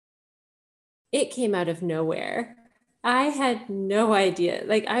it came out of nowhere. I had no idea.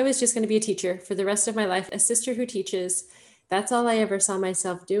 Like, I was just going to be a teacher for the rest of my life, a sister who teaches. That's all I ever saw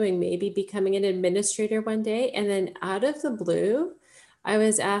myself doing, maybe becoming an administrator one day. And then out of the blue, I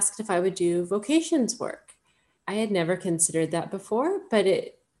was asked if I would do vocations work. I had never considered that before, but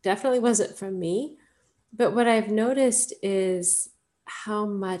it definitely wasn't from me. But what I've noticed is how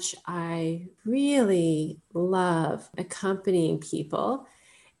much I really love accompanying people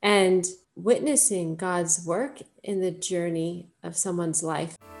and witnessing God's work in the journey of someone's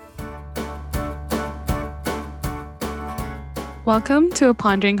life. Welcome to a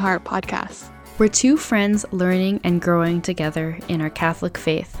Pondering Heart podcast. We're two friends learning and growing together in our Catholic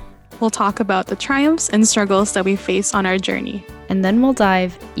faith. We'll talk about the triumphs and struggles that we face on our journey. And then we'll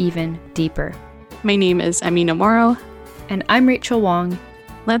dive even deeper. My name is Amina Morrow. And I'm Rachel Wong.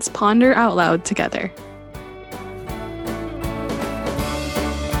 Let's ponder out loud together.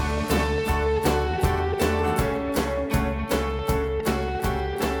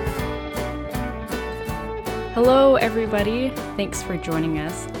 Hello, everybody. Thanks for joining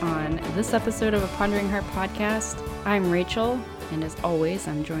us on this episode of a Pondering Heart podcast. I'm Rachel, and as always,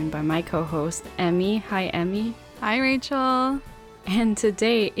 I'm joined by my co-host, Emmy. Hi, Emmy. Hi, Rachel. And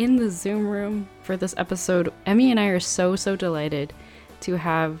today, in the Zoom room for this episode, Emmy and I are so delighted to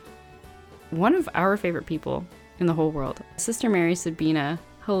have one of our favorite people in the whole world, Sister Mary Sabina.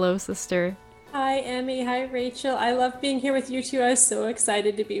 Hello, sister. Hi, Emmy. Hi, Rachel. I love being here with you two. I was so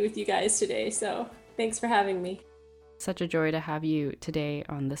excited to be with you guys today. So thanks for having me. Such a joy to have you today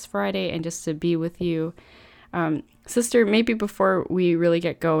on this Friday and just to be with you. Sister, maybe before we really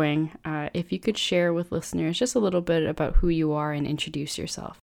get going, if you could share with listeners just a little bit about who you are and introduce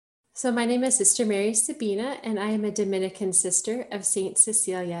yourself. So my name is Sister Mary Sabina, and I am a Dominican sister of Saint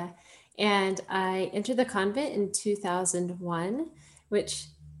Cecilia. And I entered the convent in 2001, which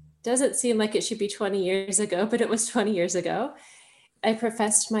doesn't seem like it should be 20 years ago, but it was 20 years ago. I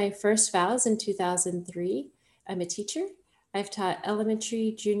professed my first vows in 2003. I'm a teacher. I've taught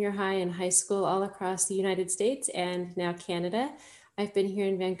elementary, junior high, and high school all across the United States and now Canada. I've been here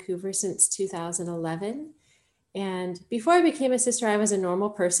in Vancouver since 2011. And before I became a sister, I was a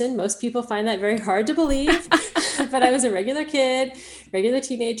normal person. Most people find that very hard to believe, but I was a regular kid, regular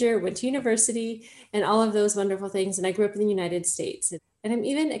teenager, went to university, and all of those wonderful things. And I grew up in the United States. And I'm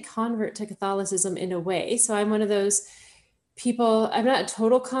even a convert to Catholicism in a way. So I'm one of those people, I'm not a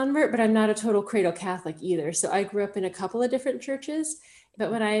total convert, but I'm not a total cradle Catholic either. So I grew up in a couple of different churches, but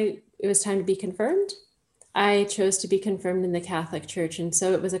when it was time to be confirmed, I chose to be confirmed in the Catholic Church. And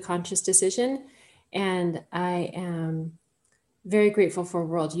so it was a conscious decision. And I am very grateful for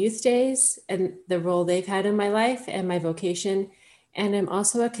World Youth Days and the role they've had in my life and my vocation. And I'm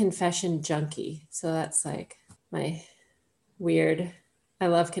also a confession junkie. So that's like my weird, I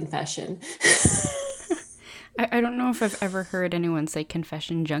love confession. I don't know if I've ever heard anyone say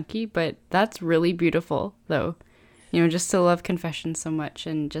confession junkie, but that's really beautiful, though. You know, just to love confession so much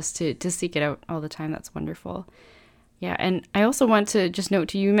and just to seek it out all the time. That's wonderful. Yeah, and I also want to just note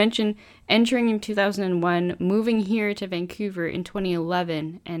to you, you mentioned entering in 2001, moving here to Vancouver in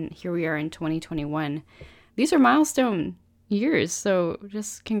 2011, and here we are in 2021. These are milestone years, so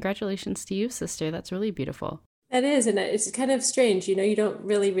just congratulations to you, sister. That's really beautiful. That is, and it's kind of strange, you know, you don't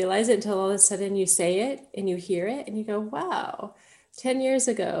really realize it until all of a sudden you say it and you hear it and you go, wow, 10 years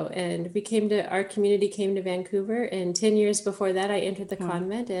ago. And our community came to Vancouver, and 10 years before that, I entered the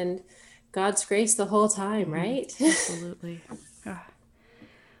convent, and God's grace the whole time, right? Absolutely.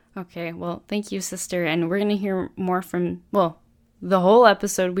 Okay, well, thank you, sister. And we're going to hear more from, the whole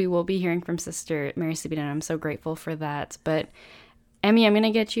episode we will be hearing from Sister Mary Sabina, and I'm so grateful for that. But Emmy, I'm going to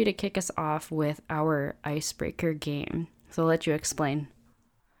get you to kick us off with our icebreaker game. So I'll let you explain.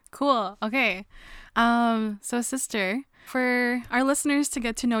 Cool. Okay. So sister, for our listeners to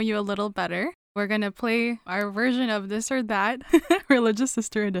get to know you a little better, we're going to play our version of This or That, Religious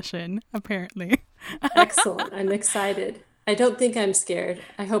Sister Edition, apparently. Excellent. I'm excited. I don't think I'm scared.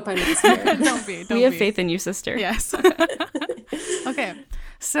 I hope I'm not scared. Don't be. We have faith in you, sister. Yes. Okay.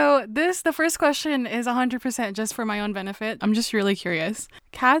 So the first question is 100% just for my own benefit. I'm just really curious.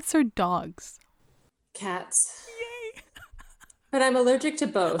 Cats or dogs? Cats. Yay. But I'm allergic to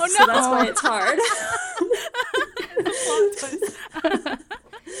both, Oh, no. so that's why it's hard.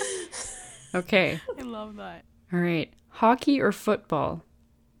 Okay. I love that. All right. Hockey or football?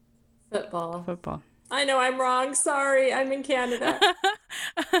 Football. Football. I know I'm wrong. Sorry. I'm in Canada.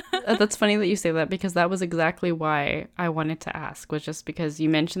 That's funny that you say that, because that was exactly why I wanted to ask, was just because you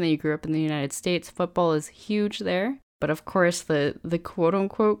mentioned that you grew up in the United States. Football is huge there. But of course, the quote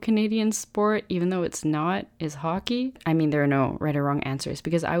unquote Canadian sport, even though it's not, is hockey. I mean, there are no right or wrong answers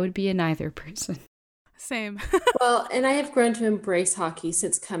because I would be a neither person. Same. Well, and I have grown to embrace hockey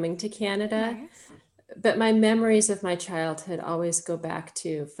since coming to Canada, Nice. but my memories of my childhood always go back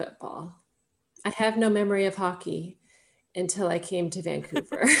to football. I have no memory of hockey until I came to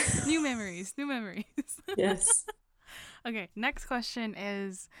Vancouver. New memories, new memories. Yes. Okay, next question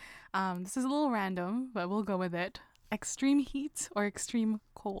is this is a little random, but we'll go with it. Extreme heat or extreme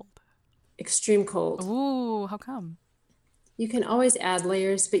cold? Extreme cold. Ooh, how come? You can always add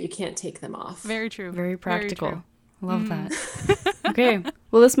layers, but you can't take them off. Very true. Very practical. Very true. Love that. Okay,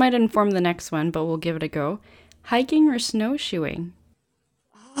 well, this might inform the next one, but we'll give it a go. Hiking or snowshoeing?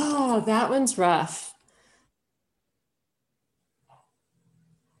 Oh, that one's rough.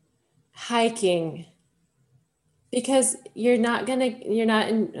 Hiking. Because you're not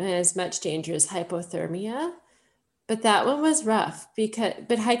in as much danger as hypothermia. But that one was rough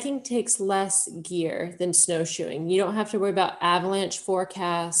but hiking takes less gear than snowshoeing. You don't have to worry about avalanche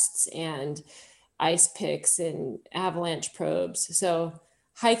forecasts and ice picks and avalanche probes. So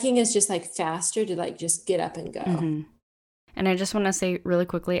hiking is just like faster to like just get up and go. Mm-hmm. And I just want to say really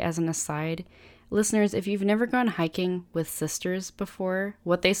quickly as an aside, listeners, if you've never gone hiking with sisters before,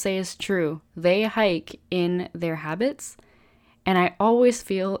 what they say is true. They hike in their habits. And I always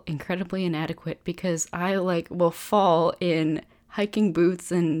feel incredibly inadequate because I will fall in hiking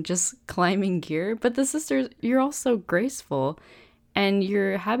boots and just climbing gear. But the sisters, you're all so graceful and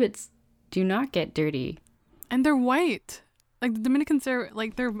your habits do not get dirty. And they're white. Like the Dominicans are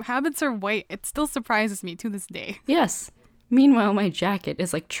their habits are white. It still surprises me to this day. Yes. Meanwhile, my jacket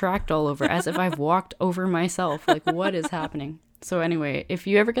is tracked all over as if I've walked over myself. What is happening? So anyway, if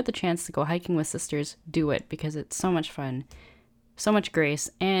you ever get the chance to go hiking with sisters, do it because it's so much fun. So much grace,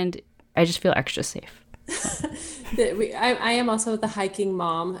 and I just feel extra safe. I am also the hiking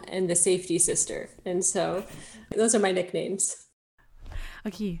mom and the safety sister, and so those are my nicknames.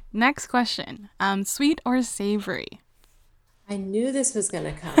 Okay, next question. Sweet or savory? I knew this was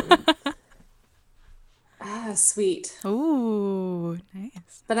gonna come. Sweet. Ooh,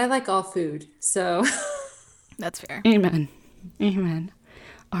 nice. But I like all food, so. That's fair. Amen. Amen.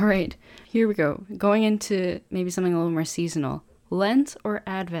 All right, here we go. Going into maybe something a little more seasonal. Lent or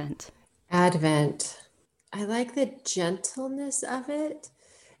Advent? Advent. I like the gentleness of it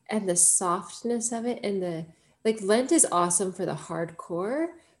and the softness of it and Lent is awesome for the hardcore,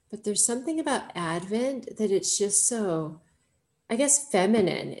 but there's something about Advent that it's just so, I guess,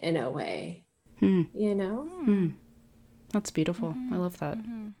 feminine in a way. You know? That's beautiful. I love that.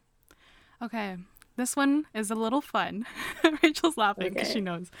 Okay, this one is a little fun. Rachel's laughing because she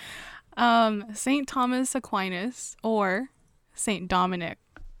knows. St. Thomas Aquinas or St. Dominic?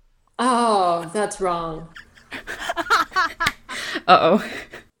 Oh, that's wrong. Uh-oh.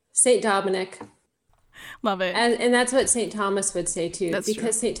 St. Dominic. Love it. And that's what St. Thomas would say too. That's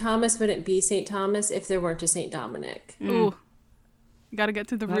because true. St. Thomas wouldn't be St. Thomas if there weren't a St. Dominic. Ooh, gotta get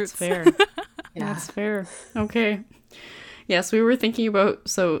to the roots. That's fair. Yeah. That's fair. Okay. Yes, we were thinking about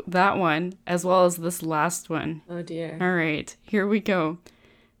that one as well as this last one. Oh dear. All right, here we go.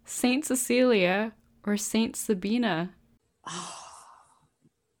 Saint Cecilia or Saint Sabina?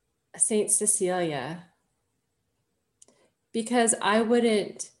 Saint Cecilia. Because I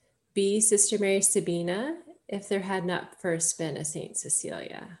wouldn't be Sister Mary Sabina if there had not first been a Saint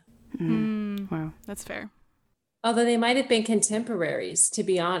Cecilia. Wow. That's fair. Although they might have been contemporaries, to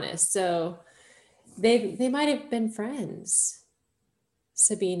be honest. So they might have been friends,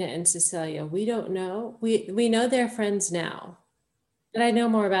 Sabina and Cecilia. We don't know. We know they're friends now. But I know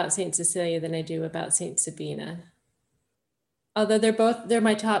more about Saint Cecilia than I do about Saint Sabina. Although they're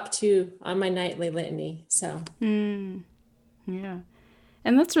my top two on my nightly litany. So Yeah.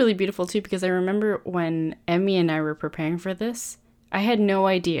 And that's really beautiful too, because I remember when Emmy and I were preparing for this, I had no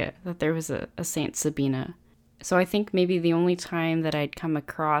idea that there was a Saint Sabina. So I think maybe the only time that I'd come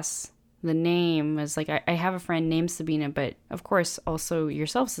across the name was I have a friend named Sabina, but of course also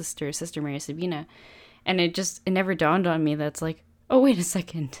yourself, Sister Mary Sabina. And it never dawned on me that's oh, wait a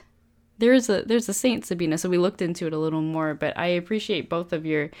second. There's a Saint Sabina. So we looked into it a little more, but I appreciate both of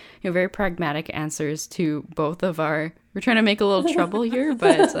your very pragmatic answers to both of we're trying to make a little trouble here,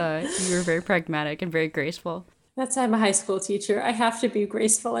 but you were very pragmatic and very graceful. that's why I'm a high school teacher. I have to be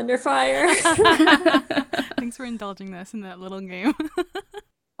graceful under fire. Thanks for indulging us in that little game.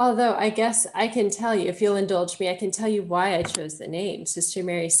 Although I guess I can tell you, if you'll indulge me, I can tell you why I chose the name Sister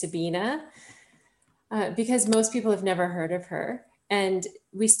Mary Sabina, because most people have never heard of her. And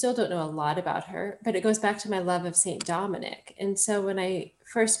we still don't know a lot about her, but it goes back to my love of St. Dominic. And so when I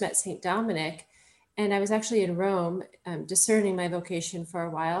first met St. Dominic And I was actually in Rome discerning my vocation for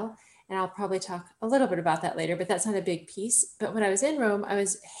a while. And I'll probably talk a little bit about that later, but that's not a big piece. But when I was in Rome, I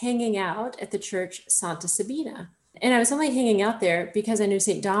was hanging out at the church Santa Sabina. And I was only hanging out there because I knew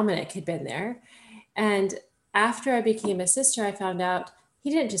St. Dominic had been there. And after I became a sister, I found out he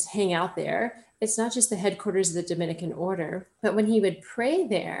didn't just hang out there. It's not just the headquarters of the Dominican order, but when he would pray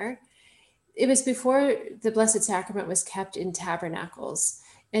there, it was before the Blessed Sacrament was kept in tabernacles.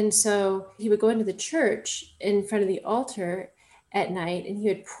 And so he would go into the church in front of the altar at night, and he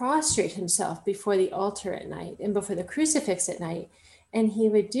would prostrate himself before the altar at night and before the crucifix at night. And he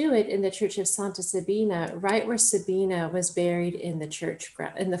would do it in the church of Santa Sabina, right where Sabina was buried in the church,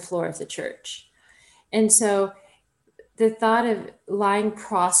 in the floor of the church. And so the thought of lying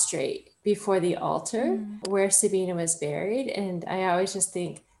prostrate before the altar where Sabina was buried, and I always just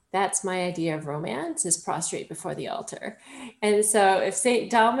think, that's my idea of romance, is prostrate before the altar. And so if St.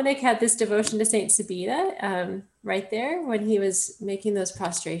 Dominic had this devotion to St. Sabina right there when he was making those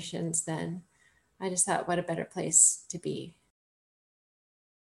prostrations, then I just thought, what a better place to be.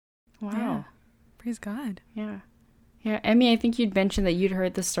 Wow. Yeah. Praise God. Yeah. Yeah, Emmy, I think you'd mentioned that you'd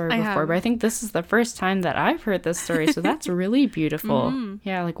heard this story before, but I think this is the first time that I've heard this story, so that's really beautiful.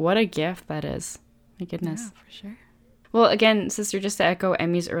 Yeah, like what a gift that is. My goodness. Yeah, for sure. Well, again, sister, just to echo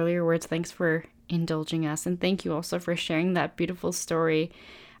Emmy's earlier words, thanks for indulging us, and thank you also for sharing that beautiful story.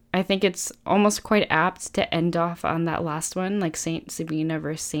 I think it's almost quite apt to end off on that last one, like Saint Sabina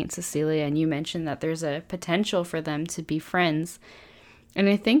versus Saint Cecilia, and you mentioned that there's a potential for them to be friends. And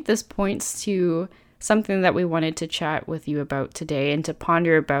I think this points to something that we wanted to chat with you about today and to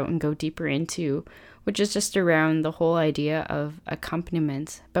ponder about and go deeper into, which is just around the whole idea of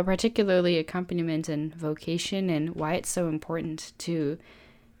accompaniment, but particularly accompaniment and vocation, and why it's so important to,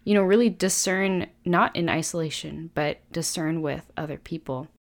 you know, really discern, not in isolation, but discern with other people.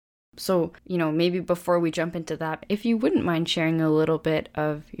 So, you know, maybe before we jump into that, if you wouldn't mind sharing a little bit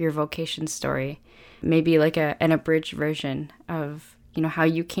of your vocation story, maybe like an abridged version of, you know, how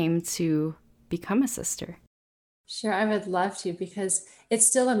you came to become a sister. Sure, I would love to, because it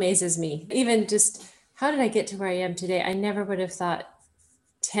still amazes me. Even just, how did I get to where I am today? I never would have thought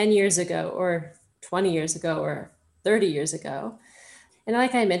 10 years ago or 20 years ago or 30 years ago. And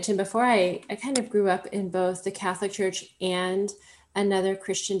like I mentioned before, I kind of grew up in both the Catholic Church and another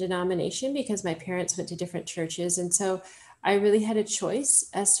Christian denomination because my parents went to different churches. And so I really had a choice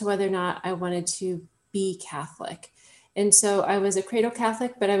as to whether or not I wanted to be Catholic. And so I was a cradle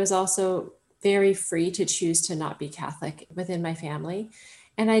Catholic, but I was also very free to choose to not be Catholic within my family.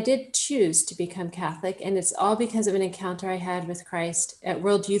 And I did choose to become Catholic. And it's all because of an encounter I had with Christ at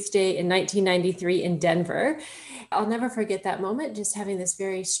World Youth Day in 1993 in Denver. I'll never forget that moment, just having this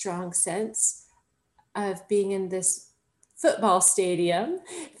very strong sense of being in this football stadium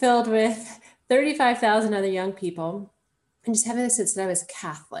filled with 35,000 other young people, and just having the sense that I was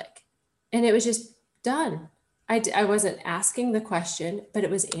Catholic. And it was just done. I wasn't asking the question, but it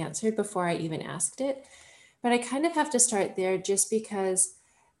was answered before I even asked it. But I kind of have to start there just because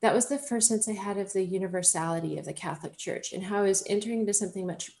that was the first sense I had of the universality of the Catholic Church and how I was entering into something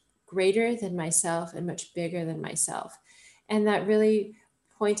much greater than myself and much bigger than myself. And that really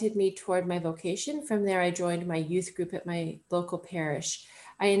pointed me toward my vocation. From there, I joined my youth group at my local parish.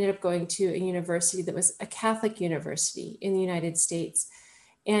 I ended up going to a university that was a Catholic university in the United States.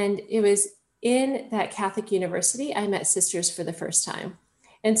 And it was in that Catholic university, I met sisters for the first time.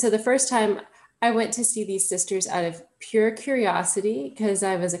 And so the first time I went to see these sisters out of pure curiosity, because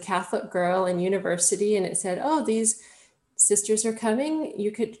I was a Catholic girl in university, and it said, oh, these sisters are coming.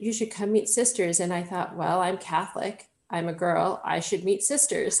 You should come meet sisters. And I thought, well, I'm Catholic. I'm a girl. I should meet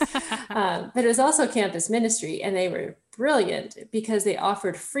sisters. But it was also campus ministry, and they were brilliant because they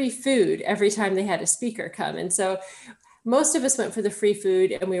offered free food every time they had a speaker come. And so most of us went for the free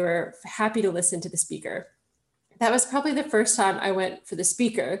food, and we were happy to listen to the speaker. That was probably the first time I went for the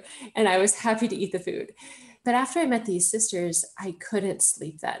speaker, and I was happy to eat the food. But after I met these sisters, I couldn't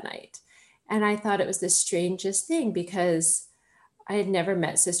sleep that night. And I thought it was the strangest thing because I had never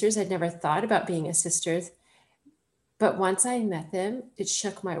met sisters. I'd never thought about being a sister. But once I met them, it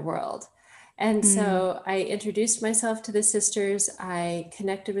shook my world. And so I introduced myself to the sisters. I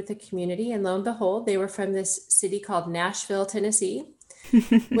connected with the community, and lo and behold, they were from this city called Nashville, Tennessee,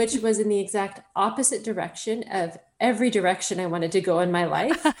 which was in the exact opposite direction of every direction I wanted to go in my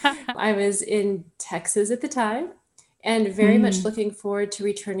life. I was in Texas at the time and very much looking forward to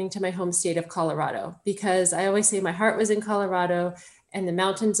returning to my home state of Colorado, because I always say my heart was in Colorado and the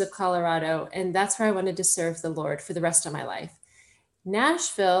mountains of Colorado, and that's where I wanted to serve the Lord for the rest of my life.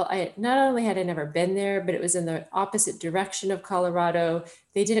 Nashville, I not only had I never been there, but it was in the opposite direction of Colorado.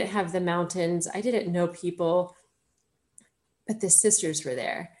 They didn't have the mountains. I didn't know people, but the sisters were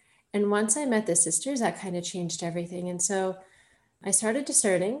there. And once I met the sisters, that kind of changed everything. And so I started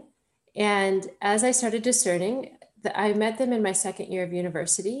discerning. And as I started discerning, I met them in my second year of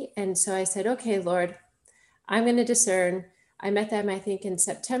university. And so I said, okay, Lord, I'm going to discern. I met them, I think, in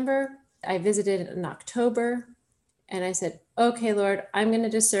September. I visited in October. And I said, okay, Lord, I'm going to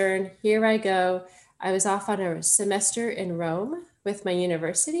discern. Here I go. I was off on a semester in Rome with my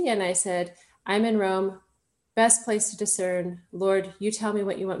university. And I said, I'm in Rome. Best place to discern. Lord, you tell me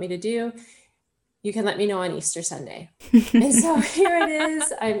what you want me to do. You can let me know on Easter Sunday. And so here it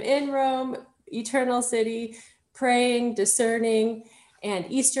is. I'm in Rome, eternal city, praying, discerning, and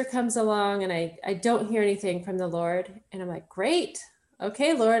Easter comes along and I don't hear anything from the Lord. And I'm like, great.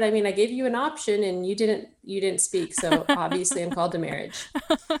 Okay, Lord. I mean, I gave you an option and you didn't speak. So obviously I'm called to marriage.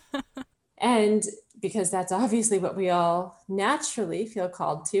 And because that's obviously what we all naturally feel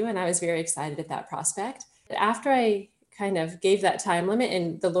called to. And I was very excited at that prospect. But after I kind of gave that time limit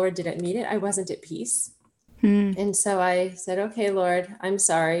and the Lord didn't meet it, I wasn't at peace. And so I said, okay, Lord, I'm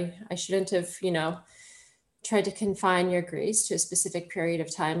sorry. I shouldn't have, tried to confine your grace to a specific period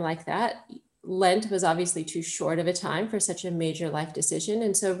of time like that. Lent was obviously too short of a time for such a major life decision.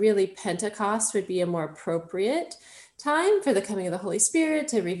 And so really Pentecost would be a more appropriate time for the coming of the Holy Spirit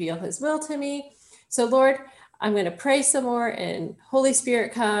to reveal his will to me. So Lord, I'm going to pray some more and Holy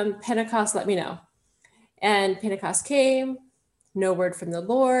Spirit come, Pentecost, let me know. And Pentecost came, no word from the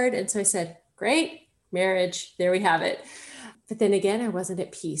Lord. And so I said, great, marriage, there we have it. But then again, I wasn't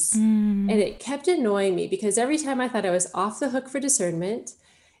at peace. And it kept annoying me because every time I thought I was off the hook for discernment,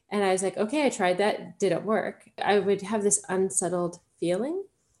 and I was like, okay, I tried that, didn't work, I would have this unsettled feeling.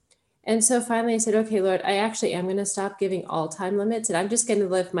 And so finally I said, okay, Lord, I actually am going to stop giving all time limits and I'm just going to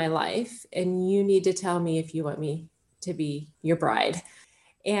live my life. And you need to tell me if you want me to be your bride.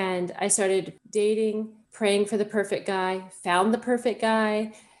 And I started dating, praying for the perfect guy, found the perfect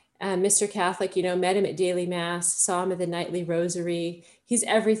guy. Mr. Catholic, met him at daily mass, saw him at the nightly rosary. He's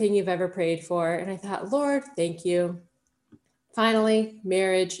everything you've ever prayed for. And I thought, Lord, thank you. Finally,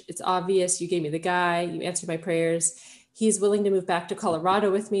 marriage, it's obvious. You gave me the guy, you answered my prayers. He's willing to move back to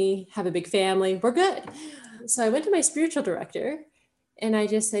Colorado with me, have a big family. We're good. So I went to my spiritual director and I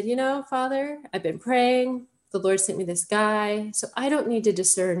just said, Father, I've been praying. The Lord sent me this guy. So I don't need to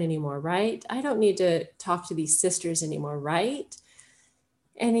discern anymore, right? I don't need to talk to these sisters anymore, right?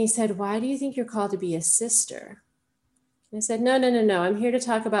 And he said, why do you think you're called to be a sister? And I said, no. I'm here to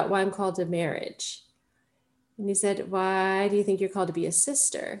talk about why I'm called to marriage. And he said, why do you think you're called to be a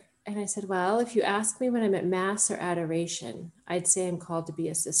sister? And I said, well, if you ask me when I'm at mass or adoration, I'd say I'm called to be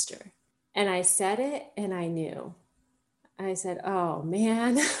a sister. And I said it and I knew. I said, oh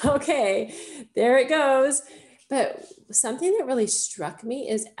man, okay, there it goes. But something that really struck me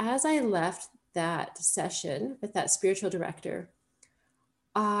is as I left that session with that spiritual director,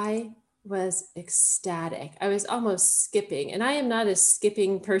 I was ecstatic. I was almost skipping, and I am not a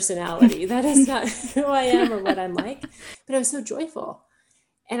skipping personality. That is not who I am or what I'm like, but I was so joyful.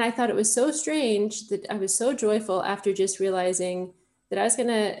 And I thought it was so strange that I was so joyful after just realizing that I was going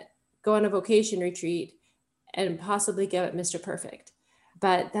to go on a vocation retreat and possibly get Mr. Perfect.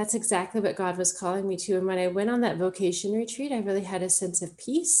 But that's exactly what God was calling me to. And when I went on that vocation retreat, I really had a sense of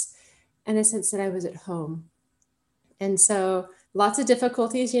peace and a sense that I was at home. And so lots of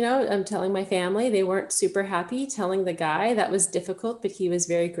difficulties, I'm telling my family, they weren't super happy. Telling the guy, that was difficult, but he was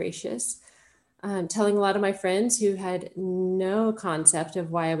very gracious. Telling a lot of my friends who had no concept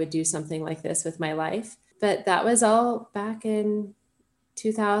of why I would do something like this with my life. But that was all back in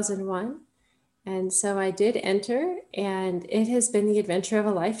 2001. And so I did enter, and it has been the adventure of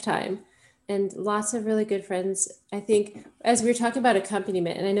a lifetime and lots of really good friends. I think as we were talking about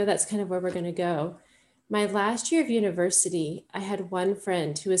accompaniment, and I know that's kind of where we're going to go, my last year of university, I had one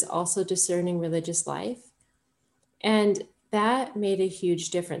friend who was also discerning religious life. And that made a huge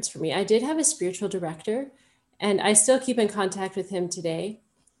difference for me. I did have a spiritual director, and I still keep in contact with him today.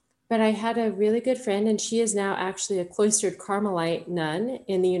 But I had a really good friend, and she is now actually a cloistered Carmelite nun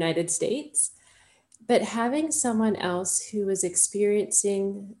in the United States. But having someone else who was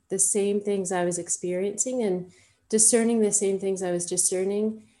experiencing the same things I was experiencing and discerning the same things I was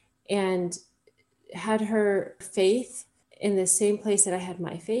discerning, and had her faith in the same place that I had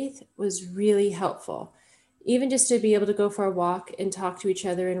my faith, was really helpful. Even just to be able to go for a walk and talk to each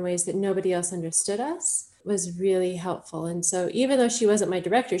other in ways that nobody else understood us was really helpful. And so even though she wasn't my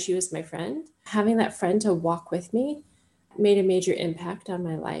director, she was my friend. Having that friend to walk with me made a major impact on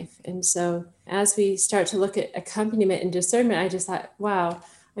my life. And so as we start to look at accompaniment and discernment, I just thought, wow,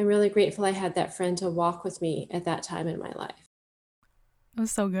 I'm really grateful I had that friend to walk with me at that time in my life. It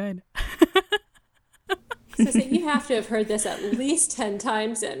was so good. So you have to have heard this at least 10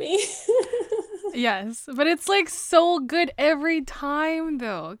 times, Emmy. Yes, but it's like so good every time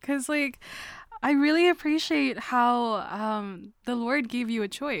though, because like I really appreciate how the Lord gave you a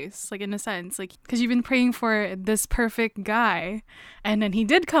choice, like in a sense, like because you've been praying for this perfect guy, and then he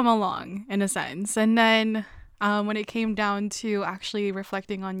did come along in a sense, and then when it came down to actually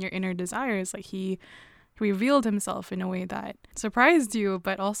reflecting on your inner desires, like he revealed himself in a way that surprised you,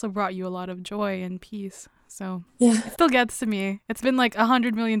 but also brought you a lot of joy and peace. So Yeah. it still gets to me. It's been like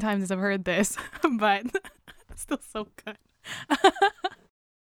 100 million times since I've heard this, but it's still so good.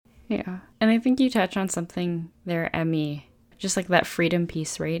 Yeah. And I think you touch on something there, Emmy, just like that freedom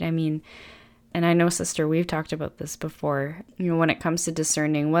piece, right? I mean, and I know, sister, we've talked about this before, when it comes to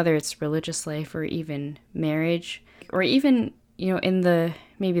discerning whether it's religious life or even marriage, or even, in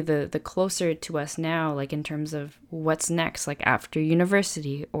maybe the closer to us now, like in terms of what's next, like after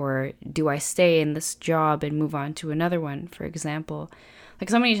university, or do I stay in this job and move on to another one, for example. Like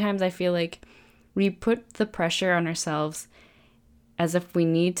so many times I feel like we put the pressure on ourselves as if we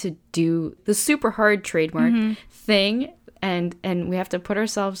need to do the super hard trademark thing, and we have to put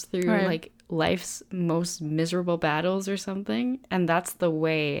ourselves through like life's most miserable battles or something, and that's the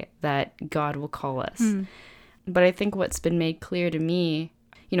way that God will call us. But I think what's been made clear to me,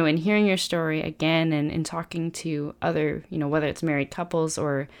 in hearing your story again and in talking to other, whether it's married couples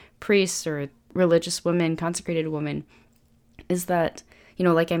or priests or religious women, consecrated women, is that,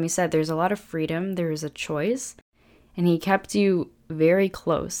 like Emmy said, there's a lot of freedom, there is a choice, and he kept you very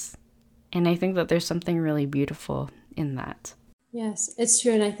close. And I think that there's something really beautiful in that. Yes, it's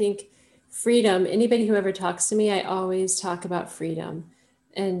true. And I think freedom, anybody who ever talks to me, I always talk about freedom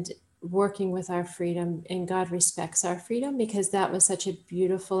and working with our freedom, and God respects our freedom, because that was such a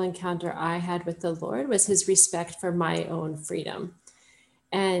beautiful encounter I had with the Lord, was his respect for my own freedom.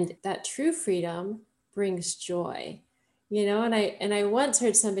 And that true freedom brings joy, and I once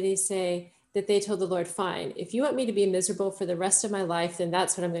heard somebody say that they told the Lord, fine, if you want me to be miserable for the rest of my life, then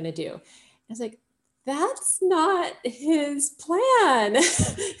that's what I'm going to do. I was like, that's not his plan.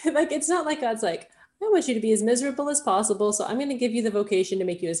 Like, it's not like God's like, I want you to be as miserable as possible, so I'm going to give you the vocation to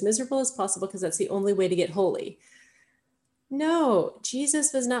make you as miserable as possible because that's the only way to get holy. No,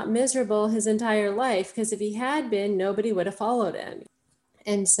 Jesus was not miserable his entire life, because if he had been, nobody would have followed him.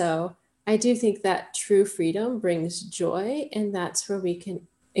 And so I do think that true freedom brings joy, and that's where we can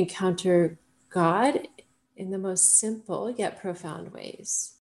encounter God in the most simple yet profound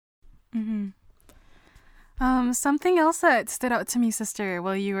ways. Something else that stood out to me, sister,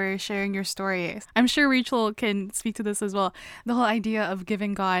 while you were sharing your story, I'm sure Rachel can speak to this as well, the whole idea of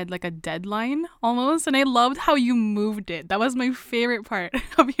giving God like a deadline almost. And I loved how you moved it. That was my favorite part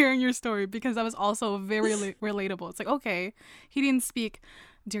of hearing your story, because that was also very relatable. It's like, okay, he didn't speak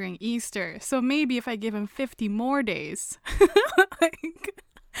during Easter, so maybe if I give him 50 more days, like,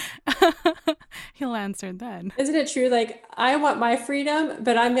 he'll answer then. Isn't it true? Like, I want my freedom,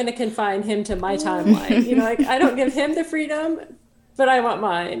 but I'm going to confine him to my timeline. Like, I don't give him the freedom, but I want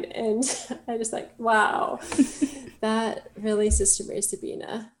mine. And I just like, wow, that really, Sister Mary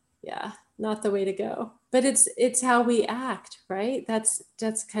Sabina. Yeah, not the way to go. But it's how we act, right? That's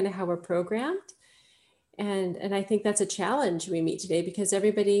kind of how we're programmed. And I think that's a challenge we meet today, because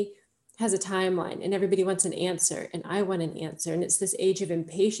everybody has a timeline and everybody wants an answer, and I want an answer. And it's this age of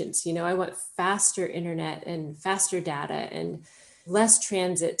impatience. I want faster internet and faster data and less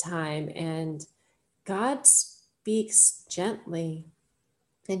transit time. And God speaks gently,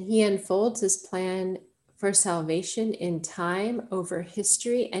 and he unfolds his plan for salvation in time over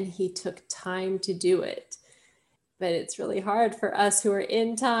history, and he took time to do it. But it's really hard for us who are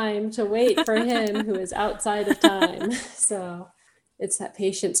in time to wait for him who is outside of time. So it's that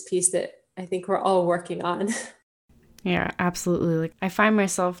patience piece that I think we're all working on. Yeah, absolutely. Like, I find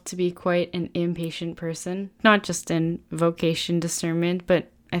myself to be quite an impatient person, not just in vocation discernment,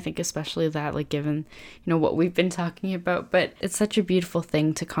 but I think especially that, like, given, what we've been talking about. But it's such a beautiful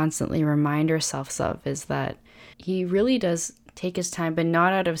thing to constantly remind ourselves of, is that he really does take his time, but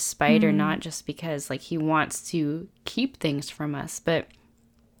not out of spite or not just because, like, he wants to keep things from us. But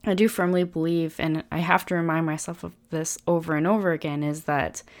I do firmly believe, and I have to remind myself of this over and over again, is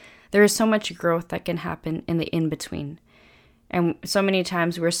that there is so much growth that can happen in the in-between. And so many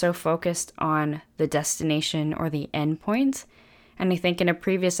times we're so focused on the destination or the end point, And I think in a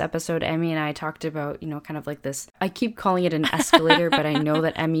previous episode, Emmy and I talked about, kind of like this, I keep calling it an escalator, but I know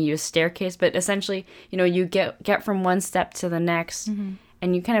that Emmy used staircase, but essentially, you get from one step to the next,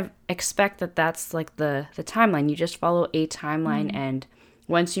 and you kind of expect that that's like the timeline. You just follow a timeline, and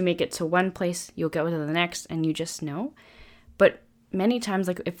once you make it to one place, you'll go to the next, and you just know. But many times,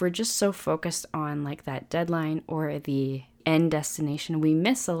 like if we're just so focused on like that deadline or the end destination, we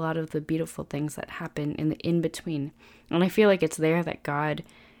miss a lot of the beautiful things that happen in the in-between. And I feel like it's there that God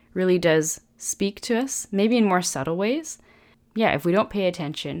really does speak to us, maybe in more subtle ways. Yeah, if we don't pay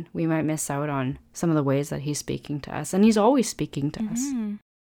attention, we might miss out on some of the ways that he's speaking to us. And he's always speaking to us.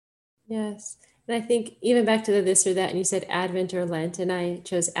 Yes. And I think even back to the this or that, and you said Advent or Lent, and I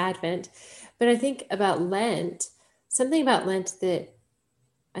chose Advent. But I think about Lent, something about Lent that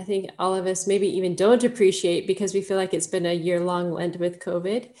I think all of us maybe even don't appreciate because we feel like it's been a year-long Lent with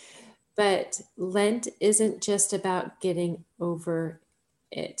COVID. But Lent isn't just about getting over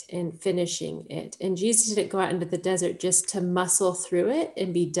it and finishing it. And Jesus didn't go out into the desert just to muscle through it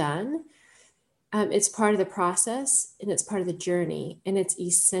and be done. It's part of the process and it's part of the journey, and it's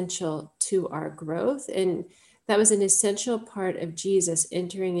essential to our growth. And that was an essential part of Jesus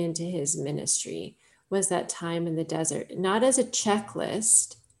entering into his ministry, was that time in the desert, not as a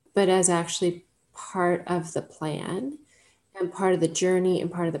checklist, but as actually part of the plan and part of the journey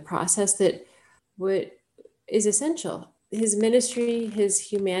and part of the process that is essential. His ministry, his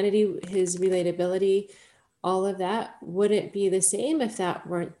humanity, his relatability, all of that wouldn't be the same if that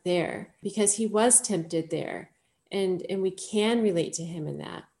weren't there, because he was tempted there, and we can relate to him in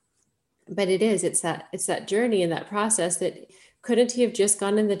that. But it's that journey and that process that couldn't he have just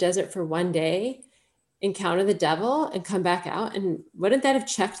gone in the desert for one day, encounter the devil and come back out, and wouldn't that have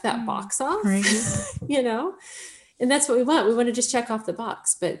checked that box off? Right. And that's what we want. We want to just check off the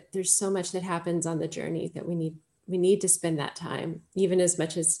box, but there's so much that happens on the journey that we need to spend that time, even as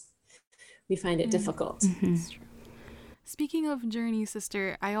much as we find it difficult. Speaking of journey,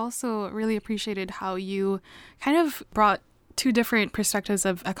 sister, I also really appreciated how you kind of brought two different perspectives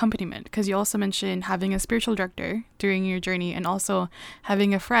of accompaniment, because you also mentioned having a spiritual director during your journey and also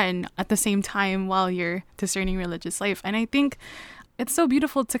having a friend at the same time while you're discerning religious life. And I think it's so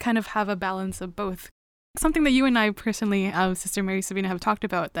beautiful to kind of have a balance of both. Something that you and I personally, Sister Mary Sabina, have talked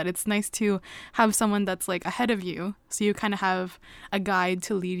about, that it's nice to have someone that's like ahead of you, so you kind of have a guide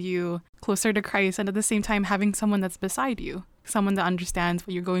to lead you closer to Christ, and at the same time having someone that's beside you, someone that understands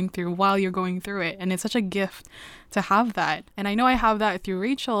what you're going through while you're going through it. And it's such a gift to have that. And I know I have that through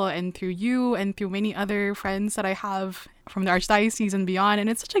Rachel and through you and through many other friends that I have from the Archdiocese and beyond. And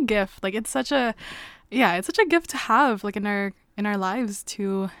it's such a gift. Like it's such a gift to have, like in our lives,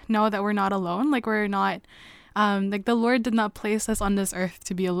 to know that we're not alone. Like we're not, like the Lord did not place us on this earth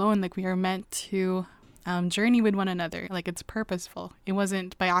to be alone. Like we are meant to journey with one another. Like it's purposeful. It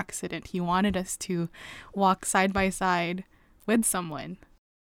wasn't by accident. He wanted us to walk side by side with someone.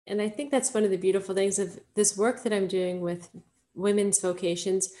 And I think that's one of the beautiful things of this work that I'm doing with women's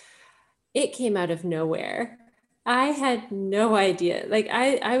vocations. It came out of nowhere. I had no idea. Like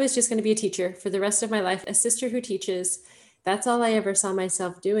I was just going to be a teacher for the rest of my life, a sister who teaches. That's all I ever saw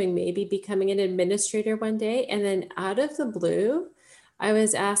myself doing, maybe becoming an administrator one day. And then out of the blue, I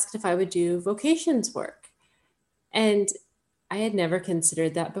was asked if I would do vocations work. And I had never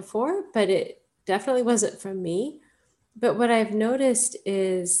considered that before, but it definitely wasn't from me. But what I've noticed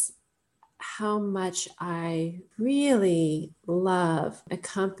is how much I really love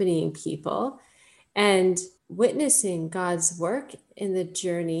accompanying people and witnessing God's work in the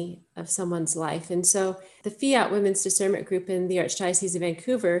journey of someone's life. And so the Fiat Women's Discernment Group in the Archdiocese of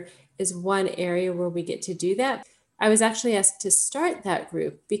Vancouver is one area where we get to do that. I was actually asked to start that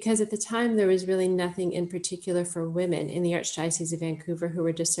group because at the time there was really nothing in particular for women in the Archdiocese of Vancouver who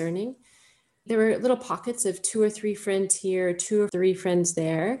were discerning. There were little pockets of 2 or 3 friends here, 2 or 3 friends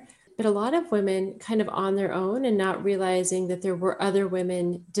there, but a lot of women kind of on their own and not realizing that there were other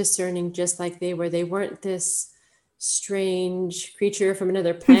women discerning just like they were. They weren't this strange creature from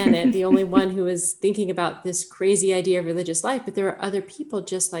another planet, the only one who was thinking about this crazy idea of religious life, but there are other people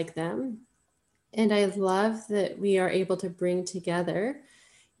just like them. And I love that we are able to bring together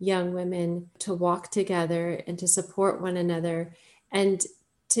young women to walk together and to support one another and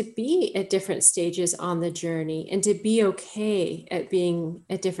to be at different stages on the journey and to be okay at being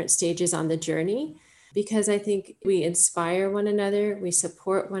at different stages on the journey, because I think we inspire one another, we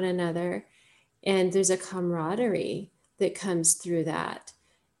support one another, and there's a camaraderie that comes through that.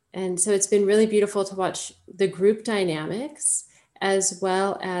 And so it's been really beautiful to watch the group dynamics as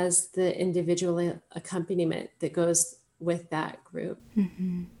well as the individual accompaniment that goes with that group.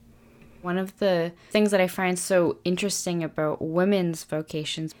 Mm-hmm. One of the things that I find so interesting about women's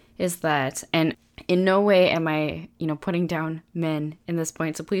vocations is that, and in no way am I, putting down men in this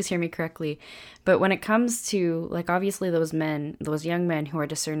point, so please hear me correctly. But when it comes to, like, obviously those men, those young men who are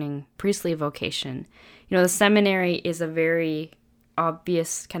discerning priestly vocation, the seminary is a very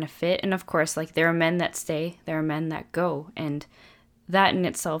obvious kind of fit. And of course, like, there are men that stay, there are men that go. And that in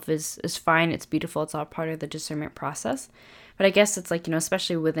itself is fine. It's beautiful. It's all part of the discernment process. But I guess it's like,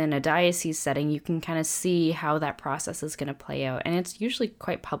 especially within a diocese setting, you can kind of see how that process is going to play out. And it's usually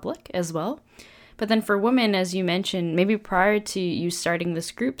quite public as well. But then for women, as you mentioned, maybe prior to you starting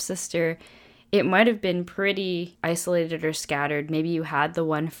this group, sister, it might have been pretty isolated or scattered. Maybe you had the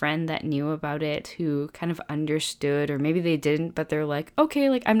one friend that knew about it who kind of understood, or maybe they didn't, but they're like, okay,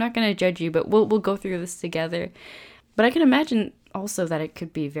 like, I'm not going to judge you, but we'll go through this together. But I can imagine also that it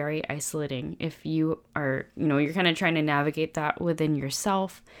could be very isolating if you are, you're kind of trying to navigate that within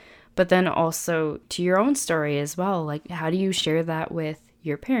yourself, but then also to your own story as well. Like, how do you share that with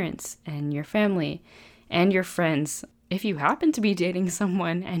your parents and your family and your friends? If you happen to be dating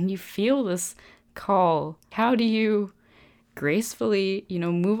someone and you feel this call, how do you gracefully,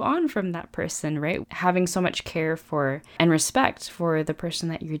 move on from that person, right? Having so much care for and respect for the person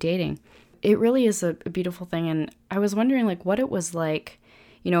that you're dating. It really is a beautiful thing. And I was wondering, like, what it was like,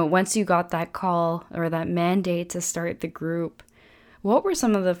 once you got that call or that mandate to start the group, what were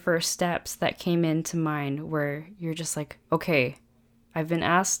some of the first steps that came into mind where you're just like, okay, I've been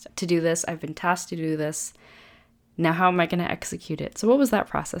asked to do this, I've been tasked to do this, now how am I going to execute it? So what was that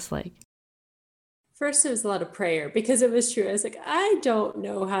process like? First, it was a lot of prayer because it was true. I was like, I don't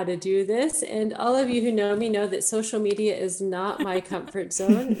know how to do this. And all of you who know me know that social media is not my comfort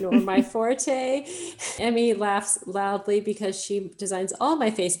zone nor my forte. Emmy laughs loudly because she designs all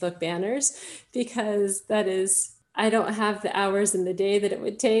my Facebook banners, because I don't have the hours in the day that it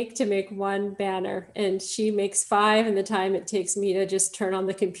would take to make one banner. And she makes 5 in the time it takes me to just turn on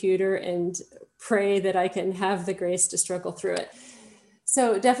the computer and pray that I can have the grace to struggle through it.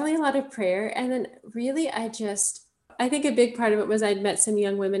 So definitely a lot of prayer. And then really, I think a big part of it was I'd met some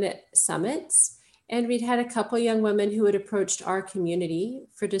young women at summits, and we'd had a couple young women who had approached our community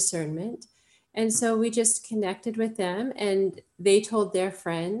for discernment. And so we just connected with them and they told their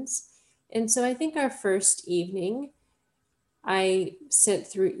friends. And so I think our first evening I sent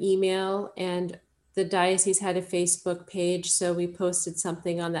through email, and the diocese had a Facebook page. So we posted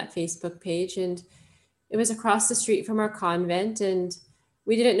something on that Facebook page, and it was across the street from our convent, and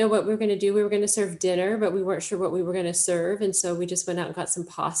we didn't know what we were going to do. We were going to serve dinner, but we weren't sure what we were going to serve. And so we just went out and got some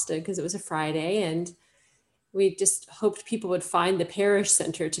pasta because it was a Friday, and we just hoped people would find the parish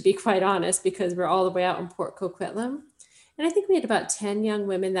center, to be quite honest, because we're all the way out in Port Coquitlam. And I think we had about 10 young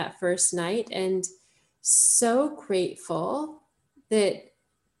women that first night, and so grateful that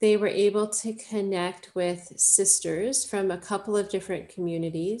they were able to connect with sisters from a couple of different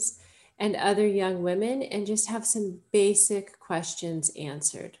communities and other young women and just have some basic questions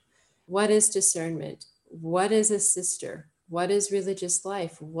answered. What is discernment? What is a sister? What is religious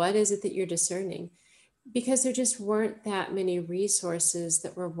life? What is it that you're discerning? Because there just weren't that many resources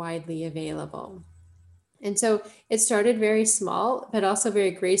that were widely available. And so it started very small, but also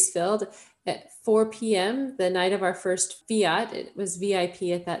very grace-filled. At 4 p.m., the night of our first Fiat, it was VIP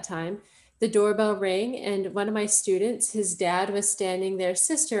at that time, the doorbell rang, and one of my students, his dad was standing there.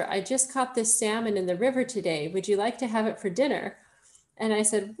 Sister, I just caught this salmon in the river today. Would you like to have it for dinner? And I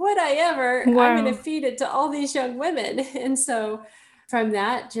said, would I ever? Wow. I'm going to feed it to all these young women. And so from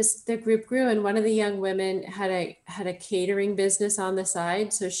that, just the group grew. And one of the young women had a catering business on the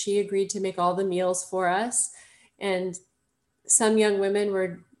side. So she agreed to make all the meals for us. And some young women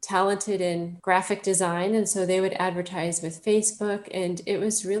were talented in graphic design, and so they would advertise with Facebook. And it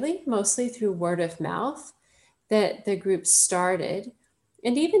was really mostly through word of mouth that the group started.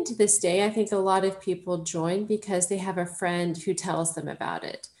 And even to this day, I think a lot of people join because they have a friend who tells them about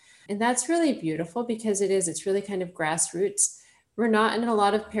it. And that's really beautiful because it's really kind of grassroots. We're not in a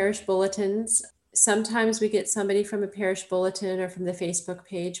lot of parish bulletins. Sometimes we get somebody from a parish bulletin or from the Facebook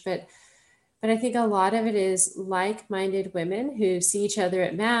page, but I think a lot of it is like-minded women who see each other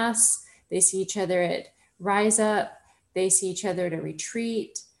at Mass, they see each other at Rise Up, they see each other at a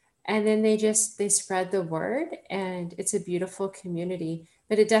retreat, and then they spread the word, and it's a beautiful community.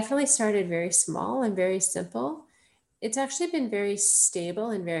 But it definitely started very small and very simple. It's actually been very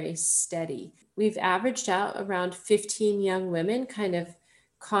stable and very steady. We've averaged out around 15 young women kind of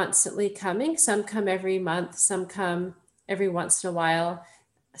constantly coming. Some come every month, some come every once in a while.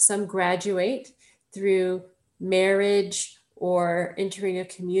 Some graduate through marriage or entering a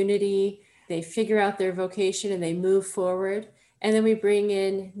community. They figure out their vocation and they move forward. And then we bring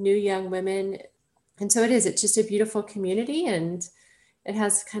in new young women. And so it's just a beautiful community, and it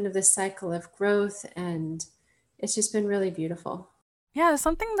has kind of this cycle of growth, and it's just been really beautiful. Yeah,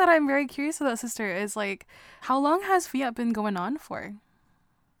 something that I'm very curious about, sister, is like, how long has Fiat been going on for?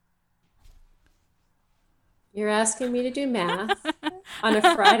 You're asking me to do math on a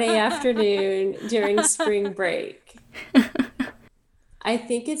Friday afternoon during spring break. I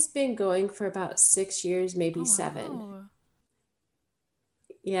think it's been going for about 6 years, maybe Oh, 7. wow.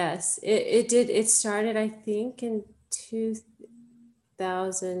 Yes, it did. It started, I think, in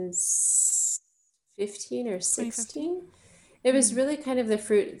 2015 or 2015? 16. It was really kind of the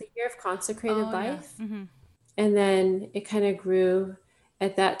year of consecrated Oh, yeah. life. Mm-hmm. And then it kind of grew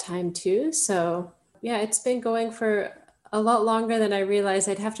at that time too. So yeah, it's been going for a lot longer than I realized.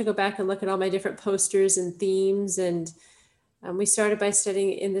 I'd have to go back and look at all my different posters and themes. And we started by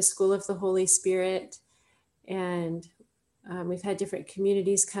studying in the School of the Holy Spirit. And we've had different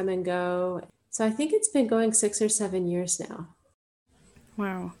communities come and go. So I think it's been going 6 or 7 years now.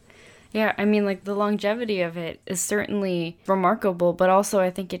 Wow. Yeah, I mean, like the longevity of it is certainly remarkable, but also I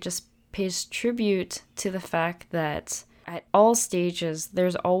think it just pays tribute to the fact that at all stages,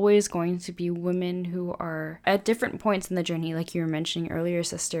 there's always going to be women who are at different points in the journey, like you were mentioning earlier,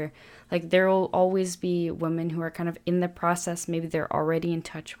 sister. Like there will always be women who are kind of in the process. Maybe they're already in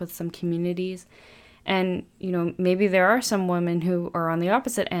touch with some communities. And, you know, maybe there are some women who are on the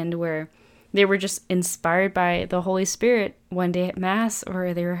opposite end where they were just inspired by the Holy Spirit one day at Mass,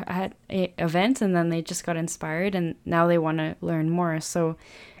 or they were at an event and then they just got inspired and now they want to learn more. So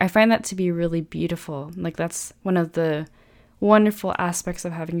I find that to be really beautiful. Like that's one of the wonderful aspects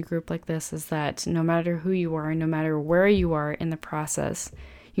of having a group like this, is that no matter who you are, no matter where you are in the process,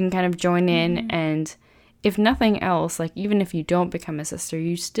 you can kind of join in. And if nothing else, like even if you don't become a sister,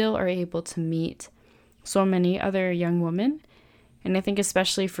 you still are able to meet so many other young women. And I think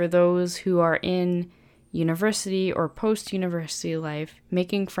especially for those who are in university or post-university life,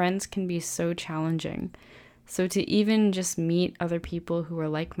 making friends can be so challenging. So to even just meet other people who are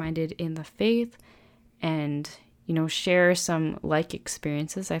like-minded in the faith and, you know, share some like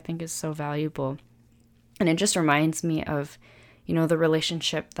experiences, I think is so valuable. And it just reminds me of, you know, the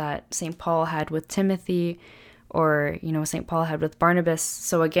relationship that St. Paul had with Timothy, or, you know, St. Paul had with Barnabas.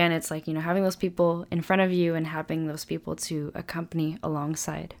 So again, it's like, you know, having those people in front of you and having those people to accompany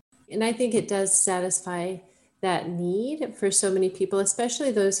alongside. And I think it does satisfy that need for so many people, especially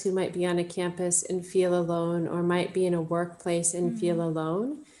those who might be on a campus and feel alone, or might be in a workplace and feel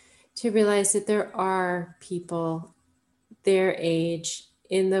alone, to realize that there are people their age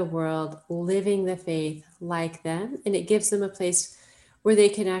in the world living the faith like them. And it gives them a place where they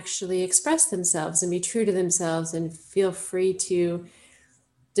can actually express themselves and be true to themselves and feel free to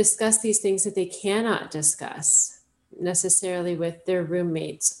discuss these things that they cannot discuss necessarily with their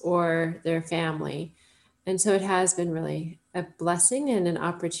roommates or their family. And so it has been really a blessing and an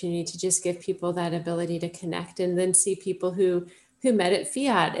opportunity to just give people that ability to connect, and then see people who met at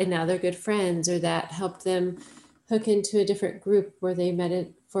Fiat and now they're good friends, or that helped them hook into a different group where they met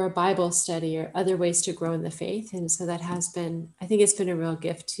it for a Bible study or other ways to grow in the faith. And so that has been, I think it's been a real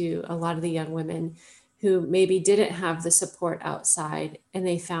gift to a lot of the young women who maybe didn't have the support outside, and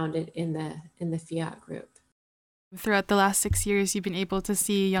they found it in the Fiat group. Throughout the last 6 years, you've been able to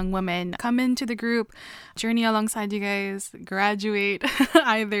see young women come into the group, journey alongside you guys, graduate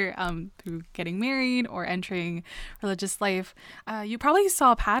either through getting married or entering religious life. You probably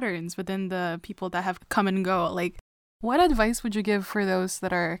saw patterns within the people that have come and go. Like, what advice would you give for those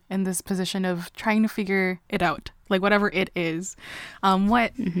that are in this position of trying to figure it out, like whatever it is?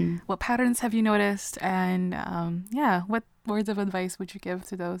 What patterns have you noticed? And what words of advice would you give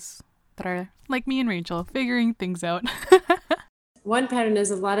to those that are like me and Rachel, figuring things out? One pattern is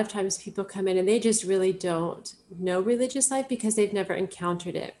a lot of times people come in and they just really don't know religious life because they've never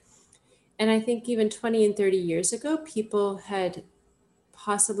encountered it. And I think even 20 and 30 years ago, people had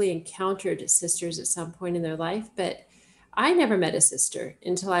possibly encountered sisters at some point in their life, but I never met a sister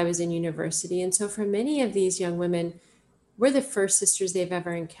until I was in university. And so for many of these young women, we're the first sisters they've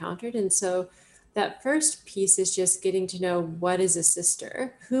ever encountered. And so that first piece is just getting to know, what is a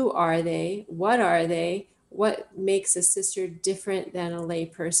sister? Who are they? What are they? What makes a sister different than a lay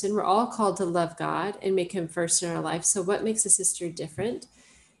person? We're all called to love God and make him first in our life. So what makes a sister different?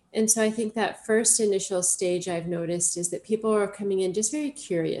 And so I think that first initial stage I've noticed is that people are coming in just very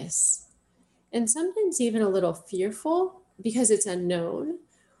curious, and sometimes even a little fearful because it's unknown,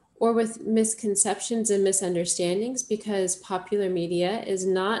 or with misconceptions and misunderstandings, because popular media is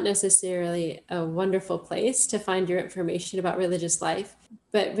not necessarily a wonderful place to find your information about religious life.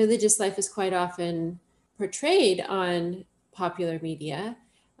 But religious life is quite often portrayed on popular media.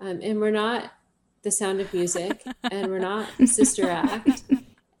 And we're not The Sound of Music, and we're not Sister Act,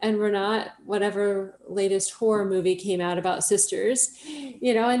 and we're not whatever latest horror movie came out about sisters,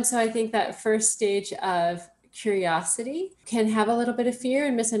 And so I think that first stage of curiosity can have a little bit of fear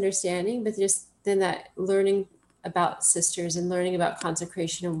and misunderstanding, but just then that learning about sisters and learning about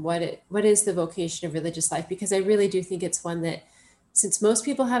consecration and what is the vocation of religious life, because I really do think it's one that, since most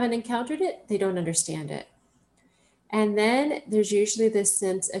people haven't encountered it, they don't understand it. And then there's usually this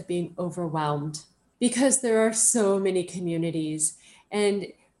sense of being overwhelmed because there are so many communities. And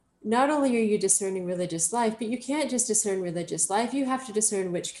not only are you discerning religious life, but you can't just discern religious life. You have to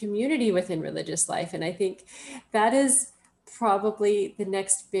discern which community within religious life. And I think that is probably the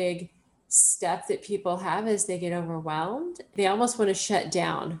next big step that people have as they get overwhelmed. They almost want to shut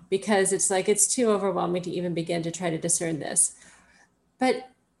down because it's like it's too overwhelming to even begin to try to discern this. But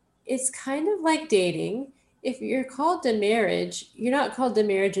it's kind of like dating. If you're called to marriage, you're not called to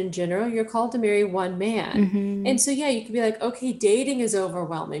marriage in general, you're called to marry one man. Mm-hmm. And so, yeah, you could be like, okay, dating is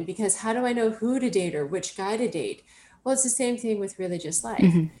overwhelming because how do I know who to date or which guy to date? Well, it's the same thing with religious life.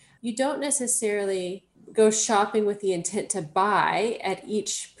 Mm-hmm. You don't necessarily go shopping with the intent to buy at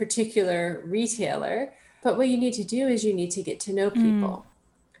each particular retailer, but what you need to do is you need to get to know people.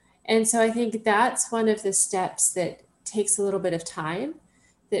 And so I think that's one of the steps that takes a little bit of time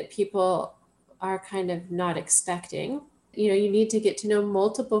that people are kind of not expecting. You need to get to know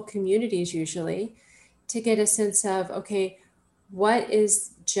multiple communities usually to get a sense of, okay, what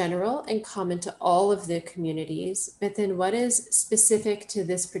is general and common to all of the communities, but then what is specific to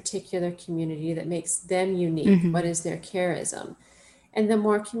this particular community that makes them unique? Mm-hmm. What is their charism? And the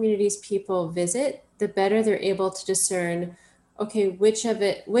more communities people visit, the better they're able to discern, okay, which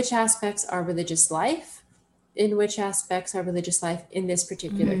aspects are religious life, in which aspects are religious life in this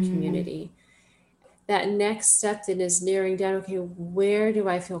particular community. That next step then is narrowing down, okay, where do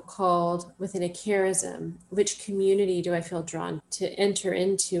I feel called within a charism? Which community do I feel drawn to enter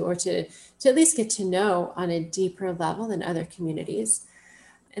into or to at least get to know on a deeper level than other communities?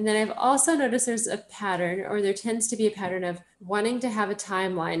 And then I've also noticed there's a pattern, or there tends to be a pattern of wanting to have a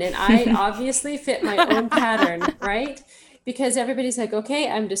timeline. And I obviously fit my own pattern, right? Because everybody's like, okay,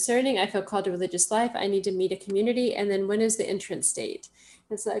 I'm discerning. I feel called to religious life. I need to meet a community. And then when is the entrance date?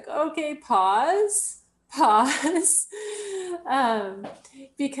 It's like, okay, pause,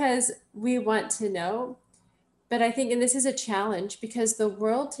 because we want to know. But I think, and this is a challenge, because the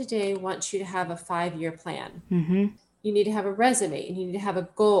world today wants you to have a 5-year plan. Mm-hmm. You need to have a resume, and you need to have a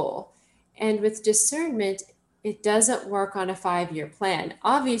goal. And with discernment, it doesn't work on a 5-year plan.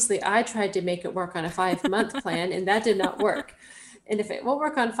 Obviously, I tried to make it work on a 5-month plan, and that did not work. And if it won't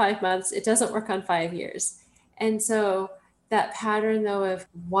work on 5 months, it doesn't work on 5 years. And so that pattern, though, of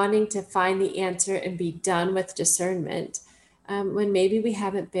wanting to find the answer and be done with discernment, when maybe we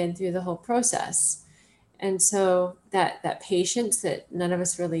haven't been through the whole process. And so that patience that none of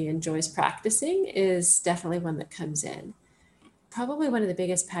us really enjoys practicing is definitely one that comes in. Probably one of the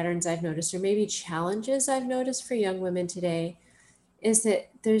biggest patterns I've noticed, or maybe challenges I've noticed for young women today, is that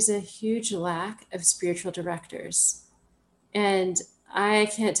there's a huge lack of spiritual directors. And I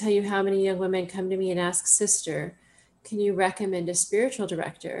can't tell you how many young women come to me and ask, sister, can you recommend a spiritual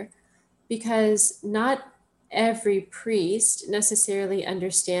director? Because not every priest necessarily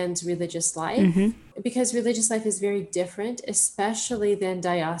understands religious life, because religious life is very different, especially than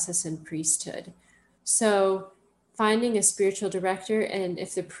diocesan priesthood. So finding a spiritual director, and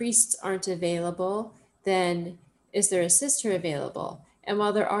if the priests aren't available, then is there a sister available? And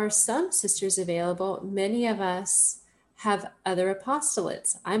while there are some sisters available, many of us have other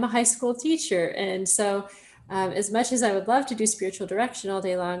apostolates. I'm a high school teacher, and so as much as I would love to do spiritual direction all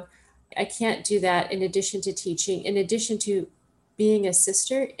day long, I can't do that in addition to teaching, in addition to being a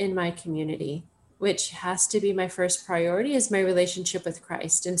sister in my community, which has to be my first priority, is my relationship with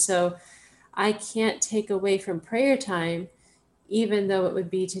Christ. And so I can't take away from prayer time, even though it would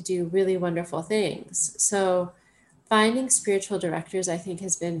be to do really wonderful things. So finding spiritual directors, I think,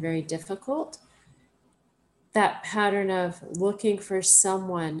 has been very difficult. That pattern of looking for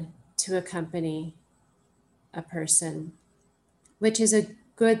someone to accompany a person, which is a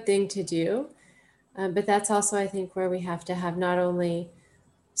good thing to do. But that's also, I think, where we have to have not only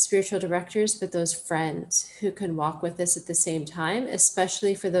spiritual directors, but those friends who can walk with us at the same time,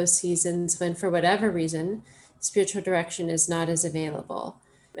 especially for those seasons when, for whatever reason, spiritual direction is not as available.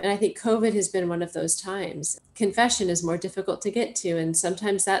 And I think COVID has been one of those times. Confession is more difficult to get to, and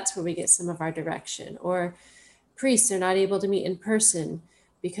sometimes that's where we get some of our direction. Or priests are not able to meet in person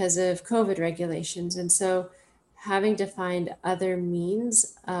because of COVID regulations. And so having to find other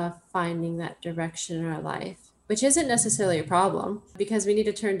means of finding that direction in our life, which isn't necessarily a problem because we need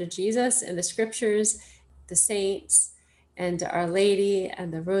to turn to Jesus and the scriptures, the saints, and Our Lady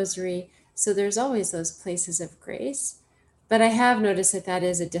and the Rosary. So there's always those places of grace. But I have noticed that that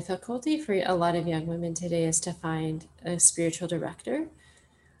is a difficulty for a lot of young women today, is to find a spiritual director.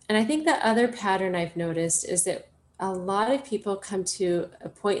 And I think the other pattern I've noticed is that a lot of people come to a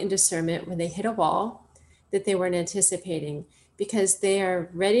point in discernment when they hit a wall that they weren't anticipating, because they are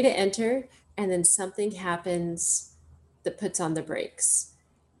ready to enter and then something happens that puts on the brakes.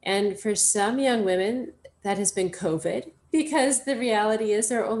 And for some young women, that has been COVID, because the reality is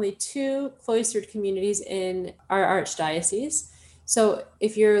there are only 2 cloistered communities in our archdiocese. So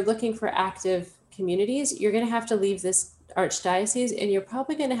if you're looking for active communities, you're going to have to leave this archdiocese and you're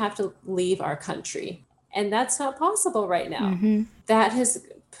probably going to have to leave our country. And that's not possible right now. That has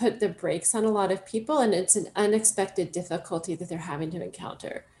put the brakes on a lot of people, and it's an unexpected difficulty that they're having to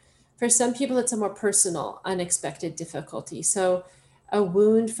encounter. For some people, it's a more personal, unexpected difficulty. So a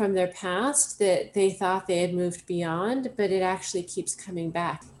wound from their past that they thought they had moved beyond, but it actually keeps coming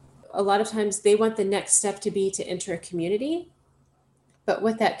back. A lot of times they want the next step to be to enter a community, but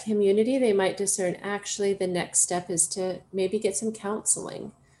with that community, they might discern actually the next step is to maybe get some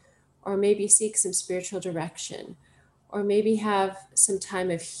counseling, or maybe seek some spiritual direction, or maybe have some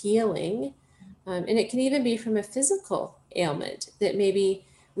time of healing. And it can even be from a physical ailment that maybe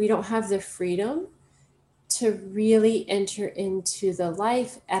we don't have the freedom to really enter into the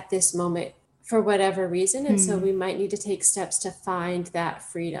life at this moment for whatever reason. And so we might need to take steps to find that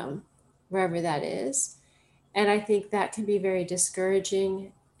freedom wherever that is. And I think that can be very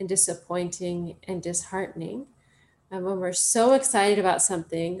discouraging and disappointing and disheartening when we're so excited about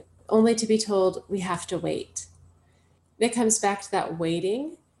something only to be told we have to wait. It comes back to that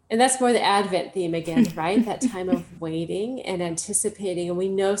waiting. And that's more the Advent theme again, right? That time of waiting and anticipating. And we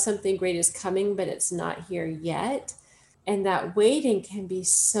know something great is coming, but it's not here yet. And that waiting can be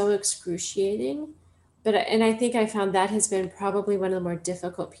so excruciating. And I think I found that has been probably one of the more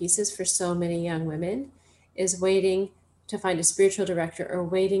difficult pieces for so many young women, is waiting to find a spiritual director, or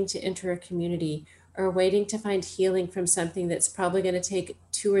waiting to enter a community, or waiting to find healing from something that's probably going to take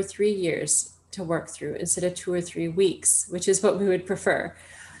 2 or 3 years to work through instead of 2 or 3 weeks, which is what we would prefer.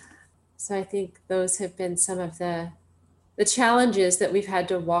 So I think those have been some of the challenges that we've had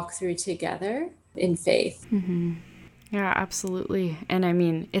to walk through together in faith. Yeah, absolutely. And I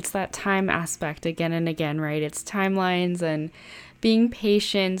mean, it's that time aspect again and again, right? It's timelines and being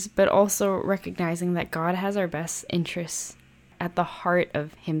patient, but also recognizing that God has our best interests at the heart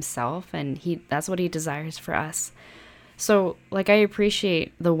of himself, and that's what he desires for us. So, like, I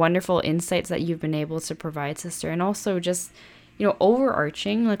appreciate the wonderful insights that you've been able to provide, sister, and also just,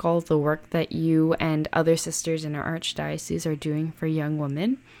 overarching, like, all of the work that you and other sisters in our archdiocese are doing for young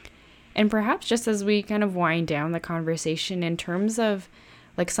women. And perhaps just as we kind of wind down the conversation, in terms of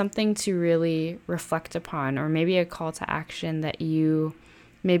like something to really reflect upon, or maybe a call to action that you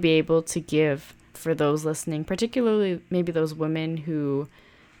may be able to give for those listening, particularly maybe those women who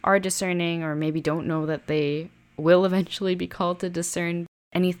are discerning or maybe don't know that they will eventually be called to discern,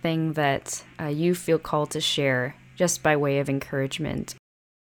 anything that you feel called to share just by way of encouragement.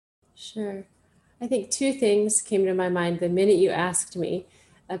 Sure. I think 2 things came to my mind the minute you asked me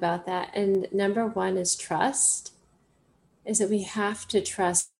about that. And number 1 is trust, is that we have to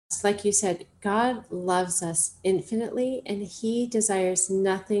trust. Like you said, God loves us infinitely, and he desires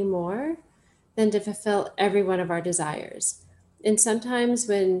nothing more than to fulfill every one of our desires. And sometimes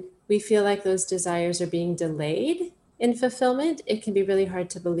when we feel like those desires are being delayed in fulfillment, it can be really hard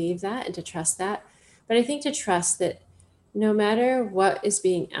to believe that and to trust that. But I think to trust that no matter what is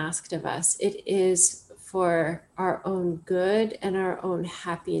being asked of us, it is for our own good and our own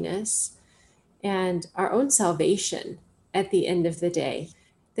happiness and our own salvation at the end of the day,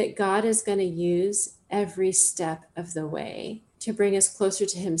 that God is going to use every step of the way to bring us closer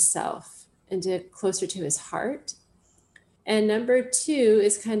to himself and closer to his heart. And number 2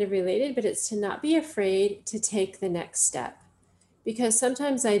 is kind of related, but it's to not be afraid to take the next step. Because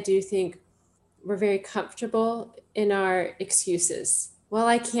sometimes I do think we're very comfortable in our excuses. Well,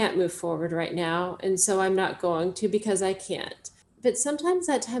 I can't move forward right now, and so I'm not going to because I can't. But sometimes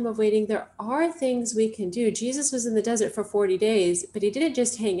that time of waiting, there are things we can do. Jesus was in the desert for 40 days, but he didn't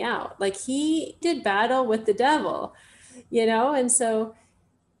just hang out. Like, he did battle with the devil, And so,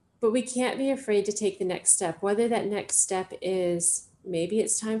 but we can't be afraid to take the next step, whether that next step is maybe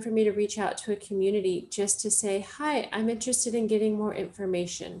it's time for me to reach out to a community just to say, hi, I'm interested in getting more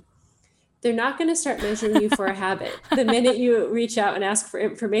information. They're not going to start measuring you for a habit the minute you reach out and ask for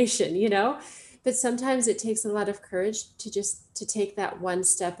information, But sometimes it takes a lot of courage to take that one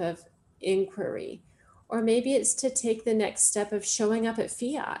step of inquiry, Or maybe it's to take the next step of showing up at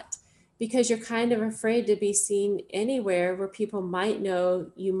Fiat because you're kind of afraid to be seen anywhere where people might know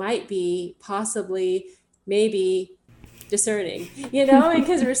you might be possibly, maybe discerning,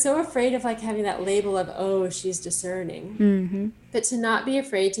 because we're so afraid of like having that label of, oh, she's discerning. Mm-hmm. But to not be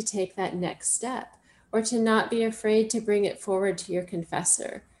afraid to take that next step, or to not be afraid to bring it forward to your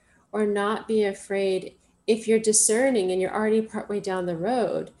confessor, or not be afraid if you're discerning and you're already partway down the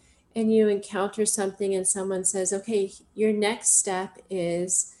road and you encounter something and someone says, okay, your next step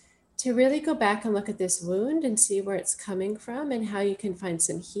is to really go back and look at this wound and see where it's coming from and how you can find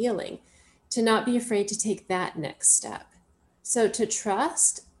some healing, to not be afraid to take that next step. So to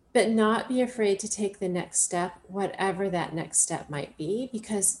trust, but not be afraid to take the next step, whatever that next step might be,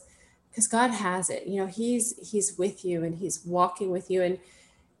 because God has it. He's with you and he's walking with you. And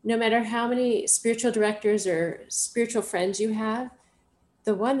no matter how many spiritual directors or spiritual friends you have,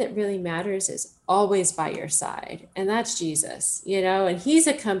 the one that really matters is always by your side. And that's Jesus, and he's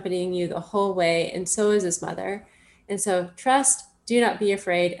accompanying you the whole way. And so is his mother. And so trust, do not be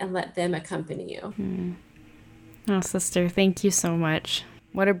afraid, and let them accompany you. Mm. Oh, sister, thank you so much.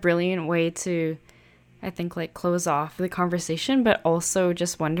 What a brilliant way to, I think, like close off the conversation, but also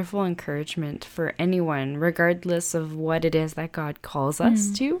just wonderful encouragement for anyone, regardless of what it is that God calls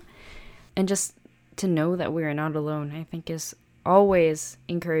us to. And just to know that we are not alone, I think is always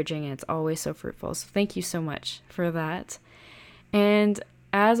encouraging, and it's always so fruitful. So thank you so much for that. And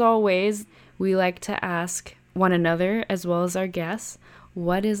as always, we like to ask one another, as well as our guests,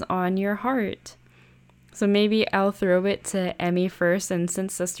 what is on your heart? So maybe I'll throw it to Emmy first, and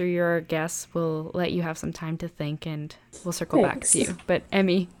since sister, you're our guest, we'll let you have some time to think, and we'll circle back to you. But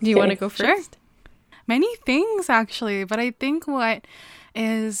Emmy, do you want to go first? Sure. Many things, actually, but I think what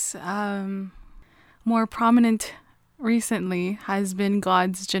is more prominent recently has been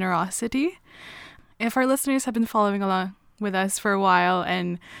God's generosity. If our listeners have been following along with us for a while,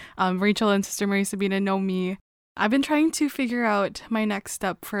 and Rachel and Sister Mary Sabina know me, I've been trying to figure out my next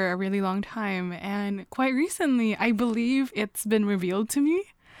step for a really long time, and quite recently, I believe it's been revealed to me.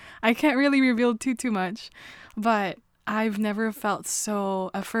 I can't really reveal too much, but I've never felt so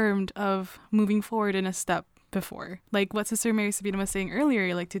affirmed of moving forward in a step before. Like what Sister Mary Sabina was saying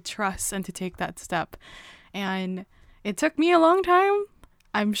earlier, like to trust and to take that step. And it took me a long time.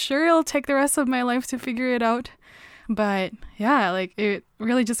 I'm sure it'll take the rest of my life to figure it out. But yeah, like it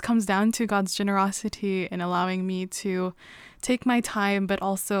really just comes down to God's generosity in allowing me to take my time, but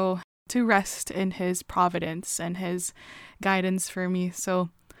also to rest in his providence and his guidance for me. So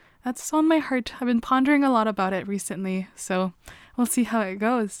that's on my heart. I've been pondering a lot about it recently. So we'll see how it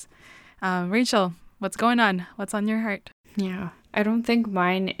goes. Rachel, what's going on? What's on your heart? Yeah, I don't think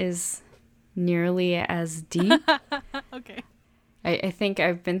mine is nearly as deep. Okay. I think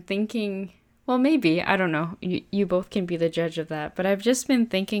I've been thinking... Well, maybe, I don't know. You both can be the judge of that. But I've just been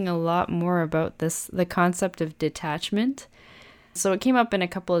thinking a lot more about the concept of detachment. So it came up in a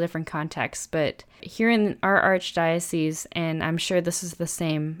couple of different contexts, but here in our archdiocese, and I'm sure this is the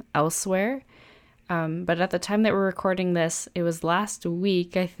same elsewhere, but at the time that we're recording this, it was last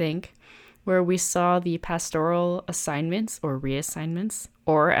week, I think, where we saw the pastoral assignments or reassignments,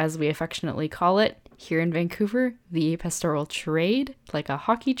 or as we affectionately call it here in Vancouver, the pastoral trade, like a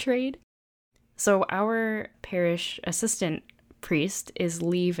hockey trade. So our parish assistant priest is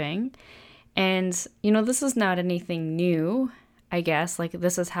leaving, and, this is not anything new, I guess. Like,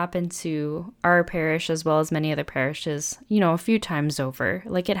 this has happened to our parish as well as many other parishes, a few times over.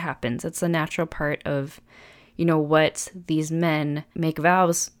 Like, it happens. It's a natural part of, what these men make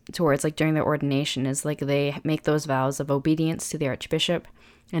vows towards, like, during their ordination is, like, they make those vows of obedience to the archbishop,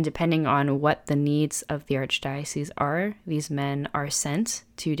 and depending on what the needs of the archdiocese are, these men are sent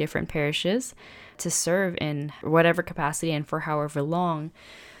to different parishes to serve in whatever capacity and for however long.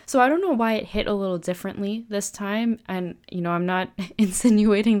 So I don't know why it hit a little differently this time. And, I'm not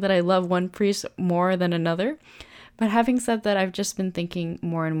insinuating that I love one priest more than another. But having said that, I've just been thinking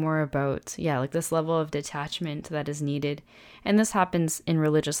more and more about, like this level of detachment that is needed. And this happens in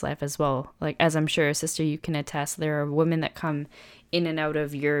religious life as well. Like, as I'm sure, sister, you can attest, there are women that come in and out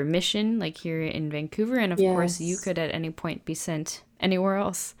of your mission, like here in Vancouver. And of course, you could at any point be sent anywhere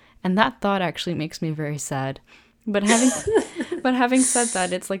else. And that thought actually makes me very sad. But having said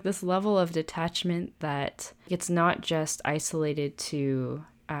that, it's like this level of detachment that it's not just isolated to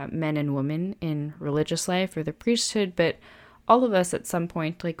men and women in religious life or the priesthood, but all of us at some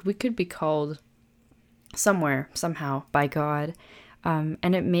point, like we could be called somewhere, somehow by God.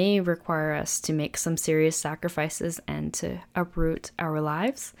 And it may require us to make some serious sacrifices and to uproot our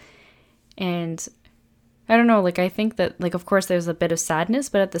lives. And I don't know, like I think that, like, of course there's a bit of sadness,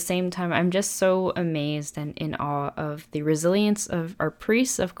 but at the same time I'm just so amazed and in awe of the resilience of our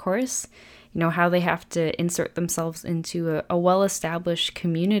priests, of course, you know, how they have to insert themselves into a well-established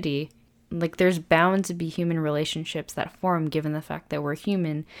community. Like there's bound to be human relationships that form, given the fact that we're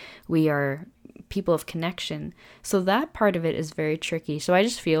human, we are people of connection. So that part of it is very tricky. So I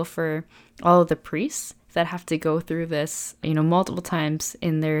just feel for all of the priests that have to go through this, you know, multiple times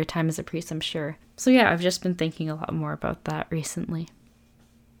in their time as a priest, I'm sure. So yeah, I've just been thinking a lot more about that recently.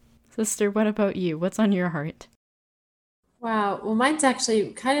 Sister, what about you? What's on your heart? Wow. Well, mine's actually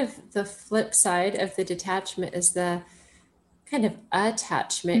kind of the flip side of the detachment, is the kind of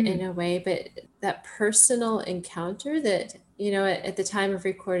attachment in a way, but that personal encounter that, at the time of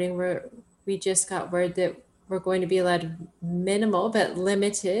recording, we just got word that we're going to be allowed minimal but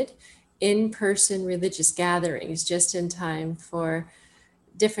limited in-person religious gatherings just in time for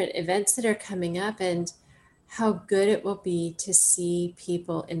different events that are coming up, and how good it will be to see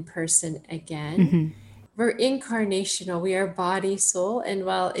people in person again. We're incarnational. We are body, soul. And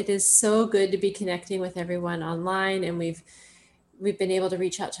while it is so good to be connecting with everyone online, and we've been able to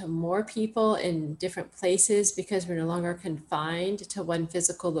reach out to more people in different places because we're no longer confined to one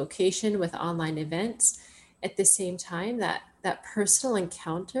physical location with online events, at the same time, that personal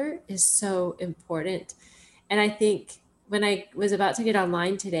encounter is so important. And I think when I was about to get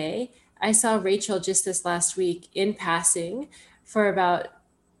online today, I saw Rachel just this last week in passing for about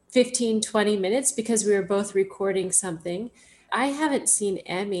 15-20 minutes because we were both recording something. I haven't seen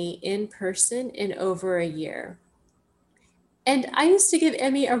Emmy in person in over a year. And I used to give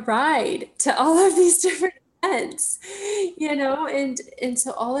Emmy a ride to all of these different events, and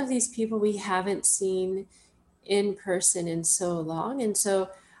so all of these people we haven't seen in person in so long. And so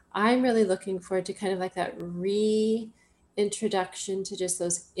I'm really looking forward to kind of like that reintroduction to just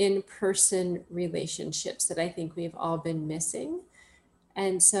those in-person relationships that I think we've all been missing.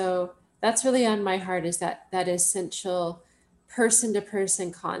 And so that's really on my heart, is that essential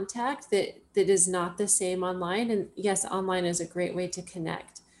person-to-person contact that is not the same online. And yes, online is a great way to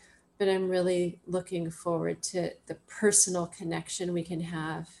connect, but I'm really looking forward to the personal connection we can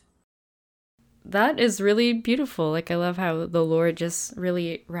have. That is really beautiful. Like I love how the Lord just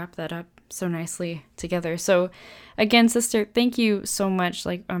really wrapped that up so nicely together. So again, sister, thank you so much,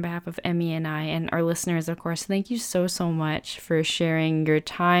 like on behalf of Emmy and I and our listeners, of course, thank you so much for sharing your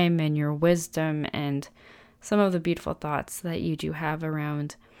time and your wisdom and some of the beautiful thoughts that you do have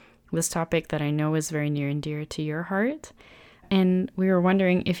around this topic that I know is very near and dear to your heart. And we were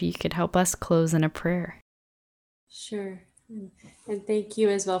wondering if you could help us close in a prayer. Sure. And thank you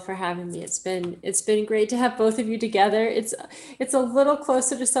as well for having me. It's been great to have both of you together. It's a little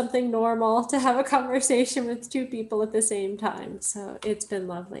closer to something normal to have a conversation with two people at the same time. So it's been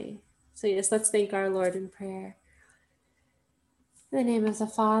lovely. So yes, let's thank our Lord in prayer. In the name of the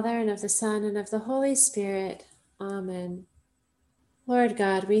Father, and of the Son, and of the Holy Spirit. Amen. Lord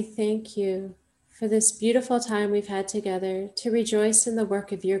God, we thank you for this beautiful time we've had together to rejoice in the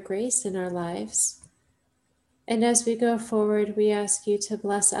work of your grace in our lives. And as we go forward, we ask you to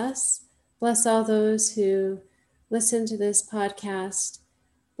bless us, bless all those who listen to this podcast,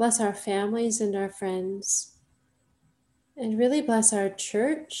 bless our families and our friends, and really bless our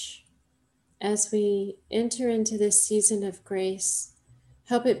church as we enter into this season of grace.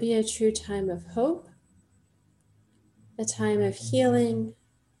 Help it be a true time of hope, a time of healing,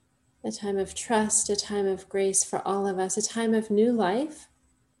 a time of trust, a time of grace for all of us, a time of new life,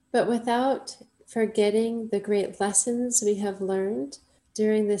 but without forgetting the great lessons we have learned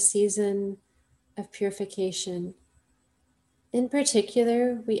during the season of purification. In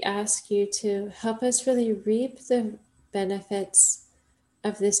particular, we ask you to help us really reap the benefits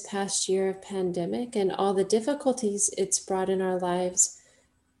of this past year of pandemic and all the difficulties it's brought in our lives,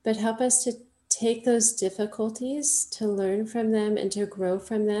 but help us to take those difficulties, to learn from them and to grow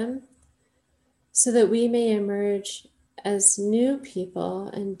from them, so that we may emerge as new people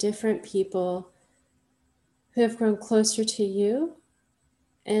and different people who have grown closer to you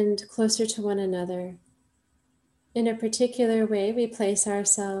and closer to one another. In a particular way, we place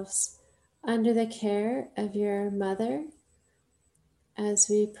ourselves under the care of your mother as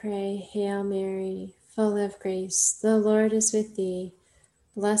we pray, Hail Mary, full of grace, the Lord is with thee.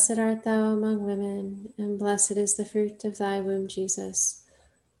 Blessed art thou among women, and blessed is the fruit of thy womb, Jesus.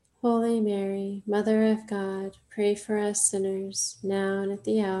 Holy Mary, Mother of God, pray for us sinners, now and at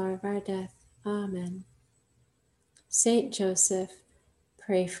the hour of our death. Amen. Saint Joseph,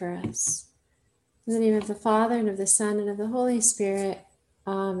 pray for us. In the name of the Father, and of the Son, and of the Holy Spirit.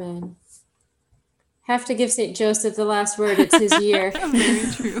 Amen. Have to give Saint Joseph the last word. It's his year.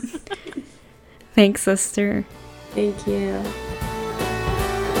 Very true. Thanks, sister. Thank you.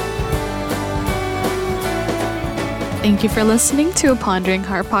 Thank you for listening to a Pondering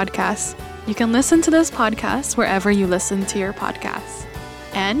Heart podcast. You can listen to this podcast wherever you listen to your podcasts.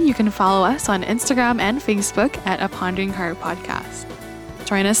 And you can follow us on Instagram and Facebook at A Pondering Heart Podcast.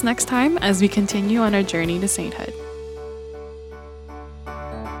 Join us next time as we continue on our journey to sainthood.